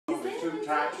two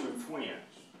types of twins,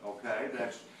 okay?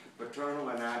 That's fraternal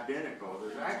and identical.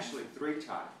 There's actually three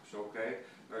types, okay?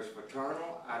 There's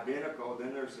fraternal, identical,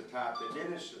 then there's the type that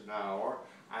Dennis and I are,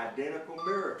 identical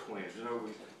mirror twins. You know,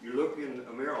 you look in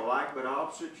a mirror alike but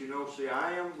opposite, you know, see,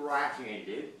 I am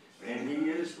right-handed and he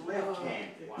is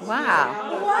left-handed. Wow.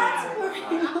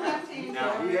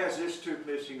 Now, he has this tooth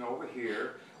missing over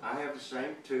here. I have the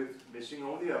same tooth missing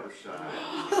on the other side.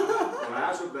 When I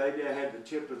was a baby, I had the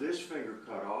tip of this finger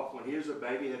cut off. When he was a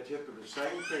baby, he had the tip of the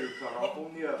same finger cut off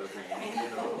on the other hand, you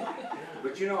know.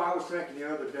 But you know, I was thinking the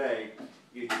other day,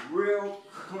 it's real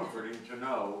comforting to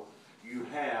know you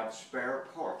have spare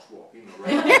parts walking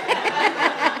around. But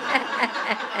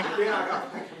then I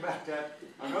got thinking about that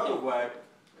another way.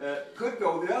 Could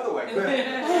go the other way, couldn't it?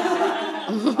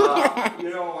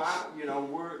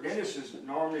 Dennis is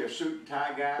normally a suit and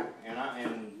tie guy, and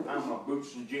I'm a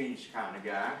boots and jeans kind of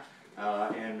guy.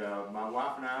 My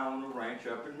wife and I own a ranch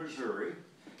up in Missouri,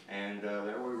 and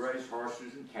there we raise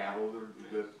horses and cattle.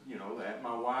 You know that.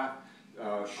 My wife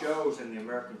shows in the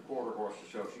American Quarter Horse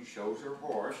Association. She shows her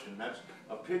horse, and that's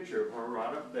a picture of her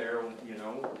right up there, you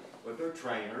know, with her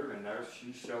trainer, and there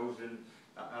she shows in.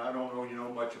 I don't know, you know,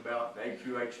 much about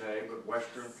AQHA, but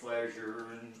Western Pleasure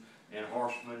and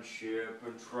horsemanship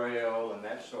and trail and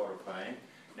that sort of thing.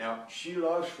 Now, she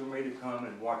loves for me to come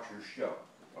and watch her show,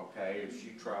 okay? If she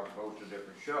travels to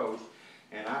different shows.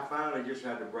 And I finally just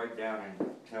had to break down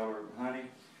and tell her, honey,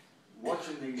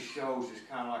 watching these shows is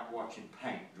kind of like watching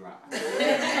paint dry.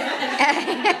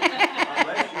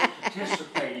 Unless you're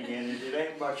participating in it, it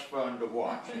ain't much fun to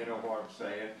watch, you know what I'm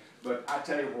saying? But I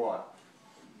tell you what,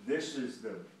 this is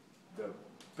the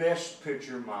best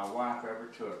picture my wife ever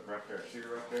took, right there. See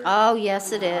her right there? Oh,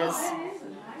 yes, it is.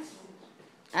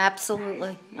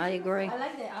 Absolutely. I agree. I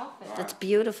like the outfit. It's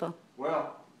beautiful.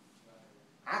 Well,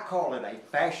 I call it a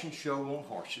fashion show on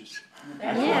horses.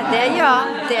 Yeah, there you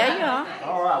are. There you are.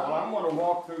 All right, well, I'm going to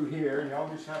walk through here, and y'all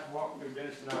just have to walk through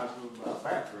Dennis and I's little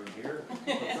bathroom here. I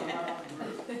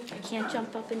can't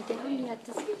jump up and down yet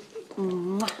to see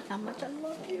how much I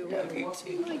love you. My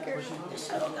girl.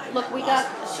 Look, we got.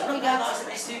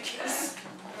 My suitcase.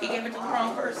 He gave it to the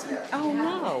wrong person. Oh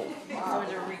no. So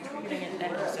they're retrieving it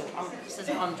now. So this is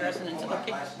how I'm dressing into the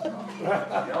picture.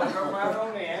 Y'all come right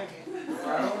on in.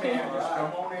 Right on in. Just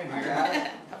come on in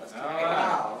here.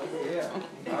 Wow, look at him.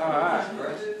 All right.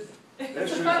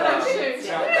 This is,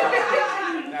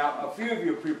 now, a few of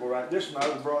you people, right? This is my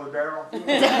other brother, Daryl.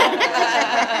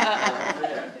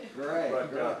 Great.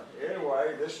 But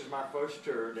anyway, this is my first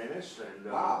tour, Dennis. And,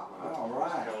 wow, all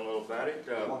right. Tell a little about it.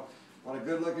 What a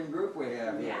good-looking group we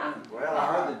have here. Yeah. Well,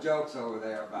 I heard the jokes over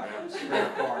there about spare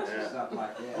parts and stuff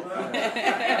like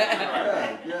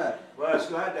that. Good. Well, it's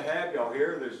glad to have y'all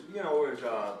here. There's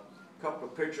a couple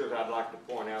of pictures I'd like to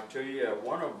point out to you.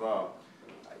 One of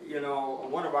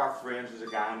our friends is a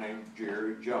guy named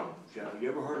Jerry Jones. You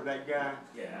ever heard of that guy?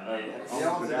 Yeah. He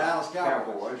owns the Dallas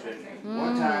Cowboys. And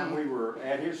one time we were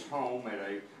at his home at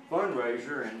a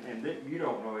fundraiser, and you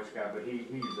don't know this guy, but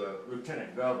he's a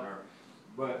lieutenant governor.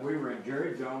 But we were in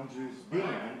Jerry Jones's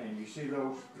den, and you see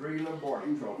those 3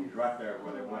 Lombardi trophies right there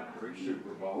where they won 3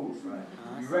 Super Bowls. Right.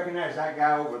 You recognize that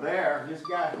guy over there? This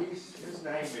guy, his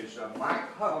name is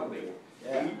Mike Huckabee.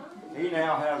 Yeah. He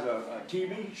now has a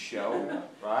TV show,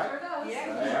 right? Sure does.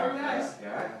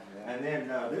 Yeah. And then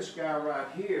this guy right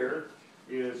here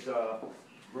is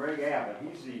Greg Abbott.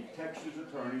 He's the Texas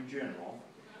Attorney General,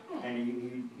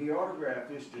 and he autographed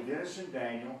this to Dennis and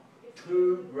Daniel,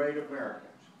 2 great Americans.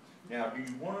 Now, do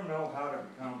you want to know how to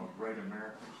become a great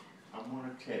American? I'm going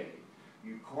to tell you.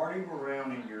 You cart him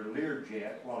around in your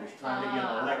Learjet while he's trying to get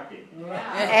elected.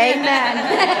 Amen.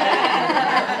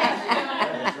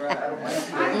 That's right.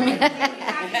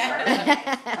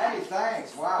 Hey,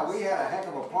 thanks. Wow, we had a heck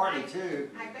of a party,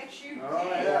 too. I bet you did. Oh,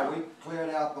 yeah, we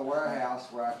cleared out the warehouse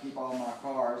where I keep all my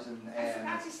cars. I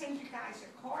forgot to send you guys a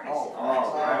card. Oh, that's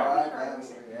all right.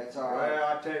 That's all right.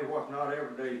 Well, I tell you what, not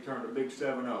every day you turn a big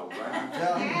 7-0, right? I'm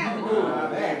telling you.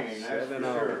 Man, that's for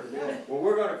sure. Well,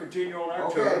 we're going to continue on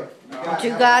our tour. But you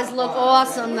guys look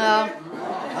awesome, though.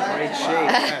 Great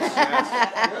shape.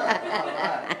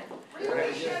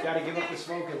 Got to give up the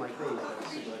smoking like these.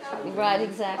 Right,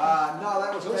 exactly. No,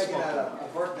 that was taken at a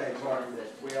birthday party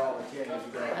that we all attended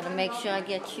today. Gotta make sure I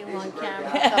get you on camera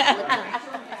a couple of times.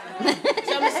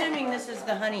 So I'm assuming this is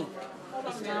the honey.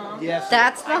 Yes.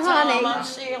 That's the honey. Mom,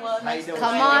 Sheila.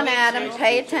 Come on, Adam,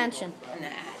 pay attention.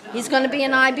 He's going to be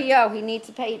an IBO. He needs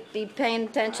to be paying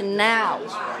attention now.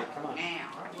 Come on.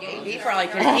 He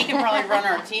can probably run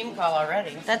our team call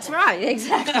already. That's right,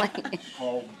 exactly. It's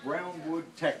called Brownwood,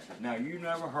 Texas. Now, you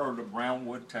never heard of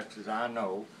Brownwood, Texas, I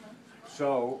know.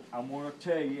 So, I'm going to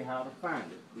tell you how to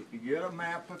find it. if you get a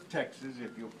map of Texas,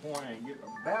 if you'll point and get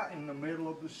about in the middle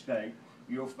of the state,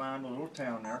 you'll find a little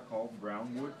town there called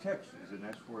Brownwood, Texas, and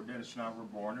that's where Dennis and I were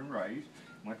born and raised.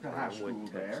 Went to high school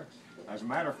there. As a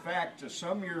matter of fact,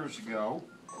 some years ago,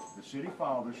 the city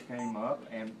fathers came up,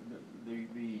 and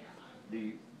the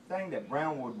thing that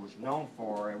Brownwood was known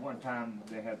for, at one time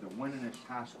they had the winningest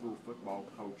high school football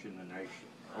coach in the nation.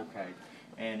 Okay,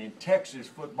 and in Texas,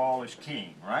 football is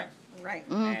king, right? Right.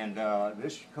 And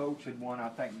this coach had won, I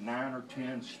think, 9 or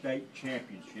 10 state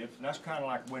championships, and that's kind of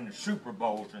like winning Super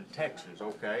Bowls in Texas,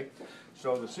 okay?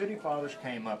 So the city fathers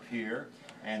came up here,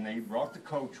 and they brought the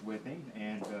coach with him,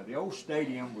 and the old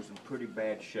stadium was in pretty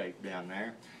bad shape down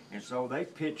there, and so they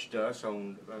pitched us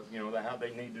on, how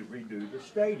they needed to redo the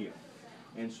stadium.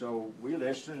 And so we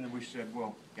listened, and we said,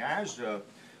 well, guys,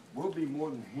 we'll be more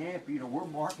than happy, we're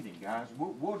marketing guys,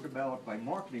 we'll develop a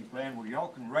marketing plan where y'all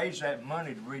can raise that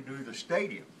money to redo the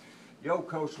stadium. The old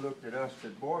coach looked at us and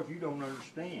said, boys, you don't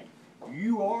understand.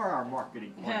 You are our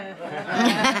marketing plan.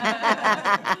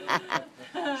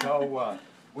 So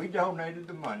we donated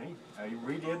the money,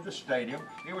 redid the stadium.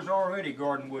 It was already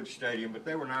Gardenwood Stadium, but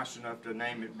they were nice enough to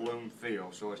name it Bloom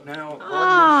Field. So it's now Gardenwood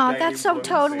Oh, Stadium, that's so Bloom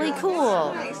totally Field.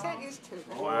 cool. That is too.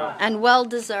 Wow. And well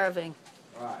deserving.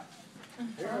 Right.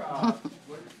 Here,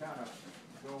 we'll just kind of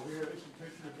go here. This is a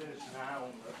picture of Dennis and I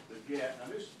on the jet. Now,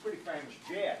 this is a pretty famous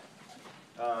jet.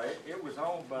 It was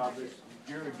owned by this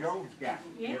Jerry Jones guy,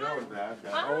 the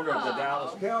owner of the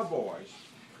Dallas Cowboys.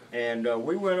 And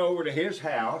we went over to his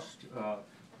house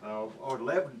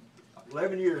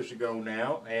 11 years ago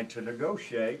now, and to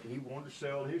negotiate, he wanted to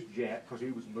sell his jet because he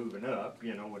was moving up,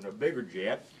 in a bigger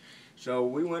jet. So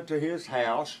we went to his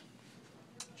house.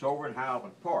 It's over in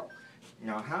Highland Park.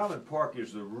 Now, Highland Park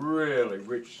is the really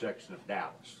rich section of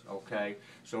Dallas, okay?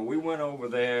 So we went over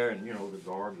there, and, the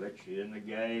guard lets you in the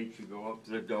gate. You go up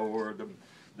to the door.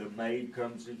 The maid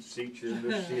comes and seats you in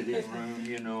the sitting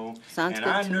room, Sounds and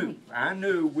good to me. I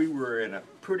knew we were in a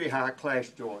pretty high-class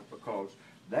joint because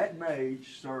that maid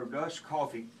served us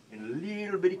coffee in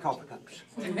little bitty coffee cups.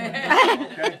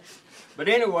 Okay? But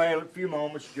anyway, in a few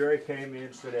moments, Jerry came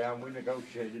in, sat down, we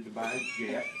negotiated to buy his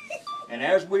jet. And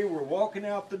as we were walking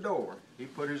out the door, he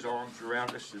put his arms around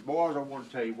us and said, boys, I want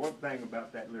to tell you one thing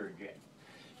about that little jet.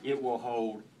 It will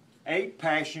hold 8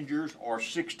 passengers or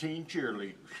 16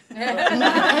 cheerleaders. And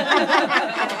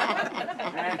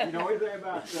if you know anything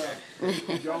about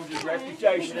Jones's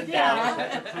reputation in Dallas,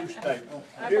 that's a true statement.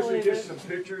 Here's just some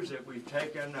pictures that we've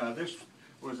taken. This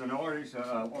was an artist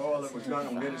oil that was done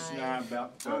on Dennis and I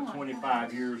about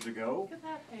 25 years ago.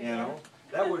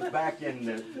 That was back in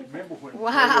the, remember when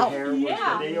Wow. curly hair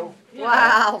was the deal?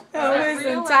 Wow. Always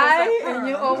in tie and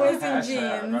you're always in That's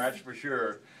jeans. that's for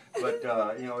sure. But,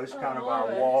 it's kind of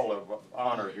our wall of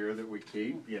honor here that we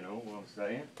keep, what I'm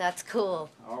saying? That's cool.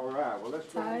 All right, well, let's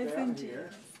go Ties down and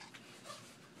here.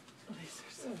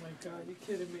 Oh my God, you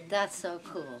kidding me? That's so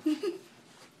cool.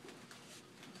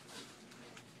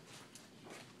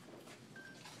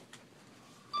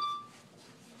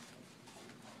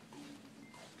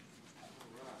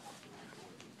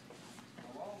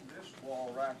 Along this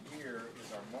wall right here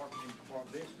is our marketing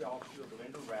department. This is also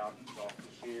Linda Rowden's office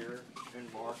here,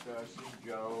 and Marcus and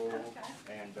Joe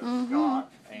and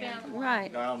Scott. And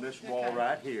Right. down this wall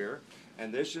right here.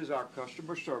 And this is our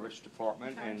customer service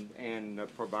department and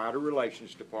provider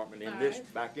relations department in this,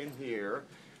 back in here.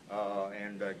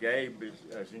 And Gabe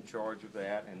is in charge of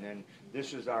that. And then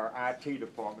this is our IT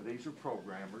department. These are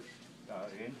programmers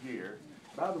in here.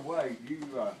 By the way, you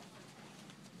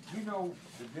know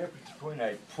the difference between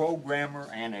a programmer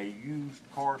and a used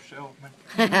car salesman?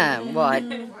 What?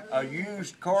 A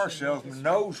used car salesman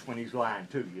knows when he's lying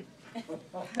to you.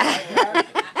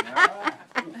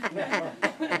 Yeah.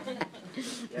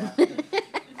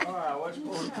 All right, let's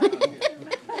go down here.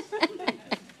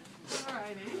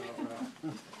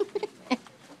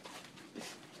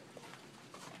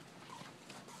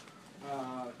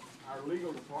 Our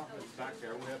legal department is back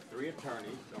there. We have 3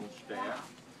 attorneys on staff.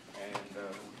 And,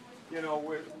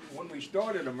 when we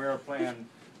started Ameriplan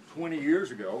 20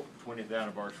 years ago, 20th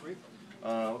anniversary,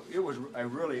 it was a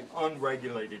really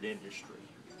unregulated industry.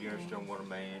 You understand what I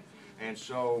mean? And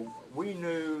so we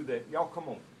knew that, y'all come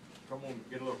on,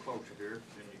 get a little closer here,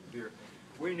 then you can hear.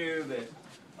 We knew that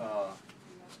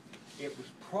it was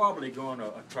probably going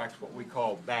to attract what we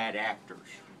call bad actors,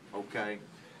 okay?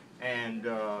 And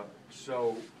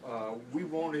so we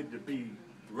wanted to be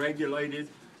regulated,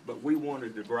 but we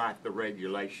wanted to write the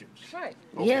regulations. Right.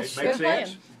 Okay, Yes, makes good plan.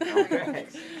 sense? Okay.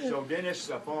 So Dennis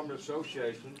formed an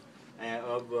association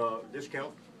of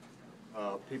discount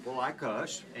people like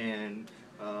us, and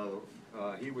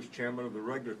he was chairman of the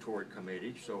regulatory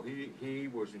committee, so he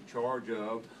was in charge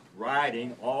of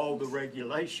writing all the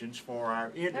regulations for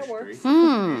our industry.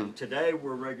 And today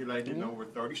we're regulated in over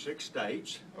 36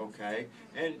 states, okay?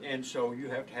 And so you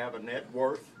have to have a net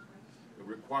worth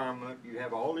requirement. You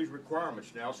have all these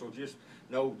requirements now, so just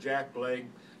no jackleg,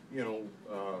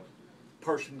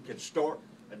 person can start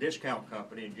a discount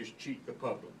company and just cheat the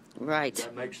public. Right. Does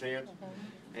that make sense?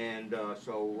 And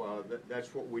so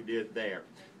that's what we did there.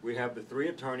 We have the 3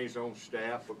 attorneys on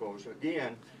staff because,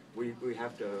 again, we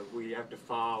have to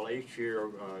file each year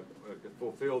to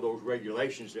fulfill those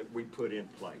regulations that we put in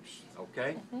place.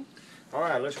 Okay. All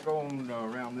right, let's go on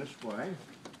around this way.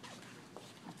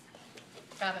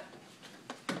 Got it.